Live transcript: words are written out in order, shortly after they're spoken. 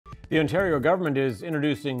The Ontario government is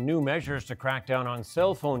introducing new measures to crack down on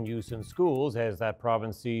cell phone use in schools as that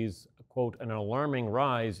province sees, quote, an alarming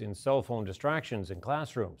rise in cell phone distractions in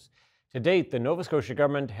classrooms. To date, the Nova Scotia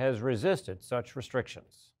government has resisted such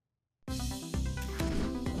restrictions.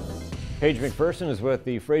 Paige McPherson is with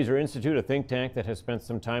the Fraser Institute, a think tank that has spent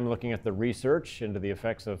some time looking at the research into the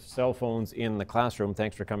effects of cell phones in the classroom.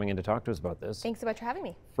 Thanks for coming in to talk to us about this. Thanks so much for having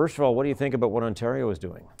me. First of all, what do you think about what Ontario is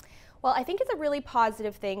doing? Well, I think it's a really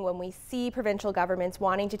positive thing when we see provincial governments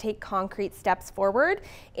wanting to take concrete steps forward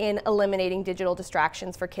in eliminating digital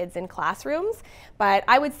distractions for kids in classrooms. But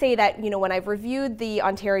I would say that, when I've reviewed the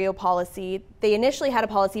Ontario policy, they initially had a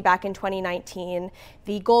policy back in 2019.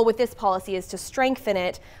 The goal with this policy is to strengthen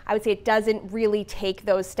it. I would say it doesn't really take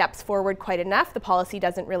those steps forward quite enough. The policy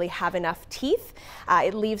doesn't really have enough teeth.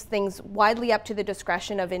 It leaves things widely up to the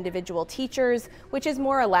discretion of individual teachers, which is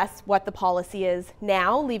more or less what the policy is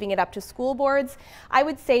now, leaving it up to school boards. I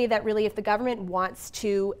would say that really if the government wants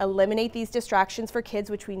to eliminate these distractions for kids,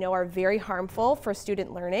 which we know are very harmful for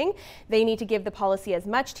student learning, they need to give the policy as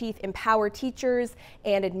much teeth, empower teachers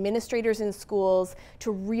and administrators in schools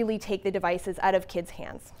to really take the devices out of kids'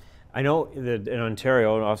 hands. I know that in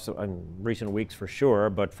Ontario, also in recent weeks for sure,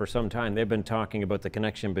 but for some time, they've been talking about the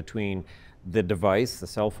connection between the device, the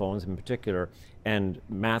cell phones in particular, and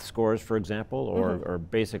math scores, for example, or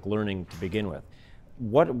basic learning to begin with.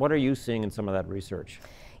 What are you seeing in some of that research?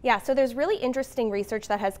 Yeah, so there's really interesting research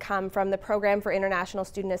that has come from the Program for International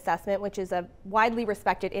Student Assessment, which is a widely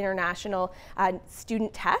respected international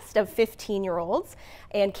student test of 15-year-olds.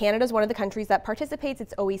 And Canada is one of the countries that participates.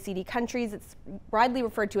 It's OECD countries. It's widely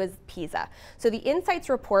referred to as PISA. So the Insights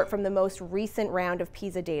report from the most recent round of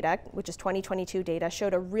PISA data, which is 2022 data,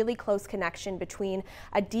 showed a really close connection between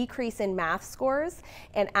a decrease in math scores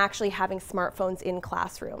and actually having smartphones in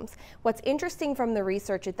classrooms. What's interesting from the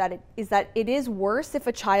research is that it is worse if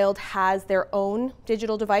a child has their own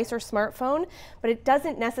digital device or smartphone, but it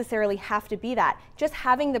doesn't necessarily have to be that. Just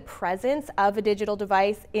having the presence of a digital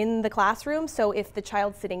device in the classroom, so if the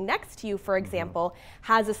child sitting next to you, for example,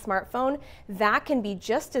 has a smartphone, that can be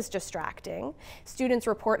just as distracting. Students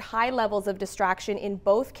report high levels of distraction in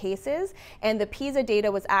both cases, and the PISA data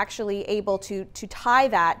was actually able to tie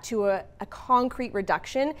that to a concrete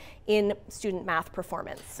reduction in student math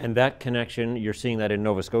performance. And that connection, you're seeing that in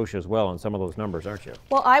Nova Scotia as well, in some of those numbers, aren't you?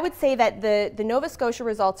 Well, I would say that the Nova Scotia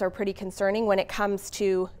results are pretty concerning when it comes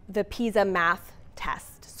to the PISA math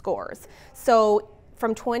test scores. So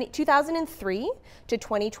from 2003 to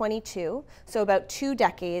 2022, so about 2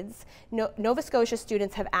 decades, Nova Scotia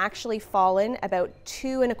students have actually fallen about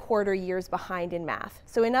 2.25 years behind in math.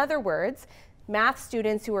 So in other words, math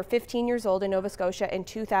students who were 15 years old in Nova Scotia in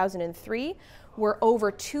 2003 were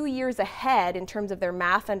over 2 years ahead in terms of their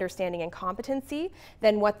math understanding and competency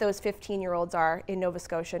than what those 15-year-olds are in Nova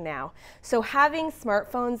Scotia now. So having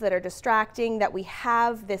smartphones that are distracting, that we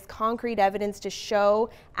have this concrete evidence to show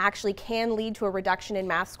actually can lead to a reduction in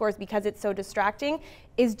math scores because it's so distracting,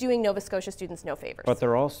 is doing Nova Scotia students no favors. But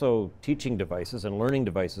they're also teaching devices and learning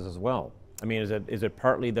devices as well. I mean, is it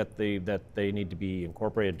partly that they need to be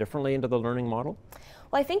incorporated differently into the learning model?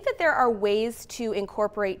 Well, I think that there are ways to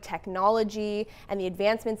incorporate technology and the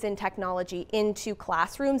advancements in technology into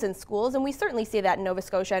classrooms and schools, and we certainly see that in Nova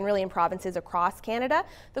Scotia and really in provinces across Canada.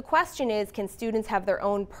 The question is, can students have their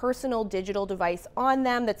own personal digital device on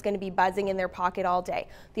them that's going to be buzzing in their pocket all day?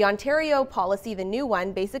 The Ontario policy, the new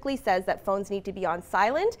one, basically says that phones need to be on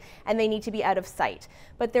silent and they need to be out of sight.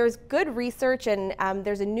 But there's good research, and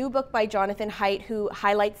there's a new book by Jonathan Haidt who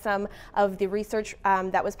highlights some of the research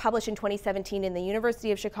that was published in 2017 in the University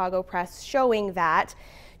of Chicago Press, showing that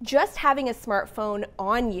just having a smartphone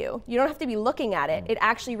on you, you don't have to be looking at it, it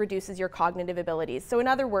actually reduces your cognitive abilities. So in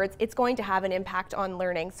other words, it's going to have an impact on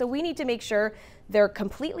learning. So we need to make sure they're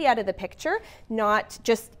completely out of the picture, not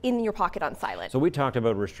just in your pocket on silent. So we talked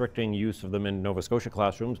about restricting use of them in Nova Scotia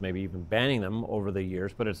classrooms, maybe even banning them over the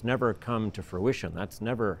years, but it's never come to fruition. That's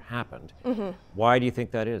never happened. Why do you think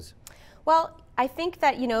that is? Well, I think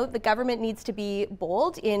that, the government needs to be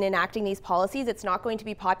bold in enacting these policies. It's not going to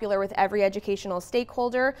be popular with every educational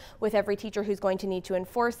stakeholder, with every teacher who's going to need to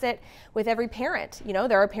enforce it, with every parent.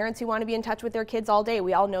 There are parents who want to be in touch with their kids all day.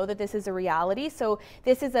 We all know that this is a reality. So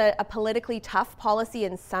this is a politically tough policy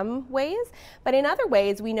in some ways, but in other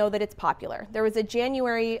ways, we know that it's popular. There was a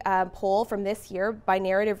January poll from this year by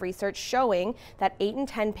Narrative Research showing that 8 in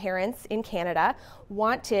 10 parents in Canada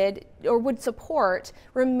wanted or would support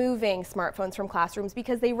removing smartphones from classrooms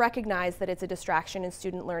because they recognize that it's a distraction in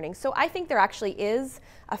student learning. So I think there actually is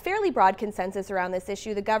a fairly broad consensus around this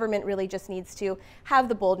issue. The government really just needs to have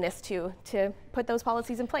the boldness to put those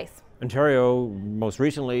policies in place. Ontario most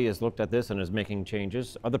recently has looked at this and is making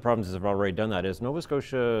changes. Other provinces have already done that. Is Nova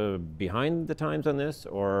Scotia behind the times on this,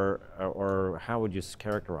 or how would you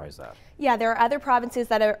characterize that? Yeah, there are other provinces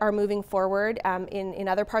that are moving forward in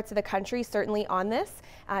other parts of the country, certainly on this.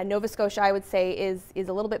 Nova Scotia, I would say, is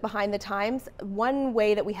a little bit behind the times. One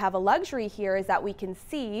way that we have a luxury here is that we can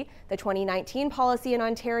see the 2019 policy in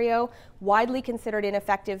Ontario, widely considered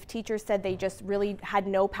ineffective. Teachers said they just really had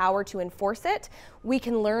no power to enforce it. We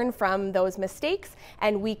can learn from those mistakes,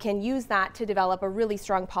 and we can use that to develop a really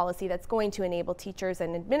strong policy that's going to enable teachers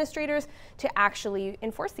and administrators to actually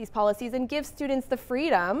enforce these policies and give students the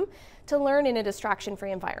freedom to learn in a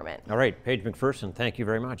distraction-free environment. All right, Paige McPherson, thank you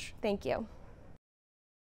very much. Thank you.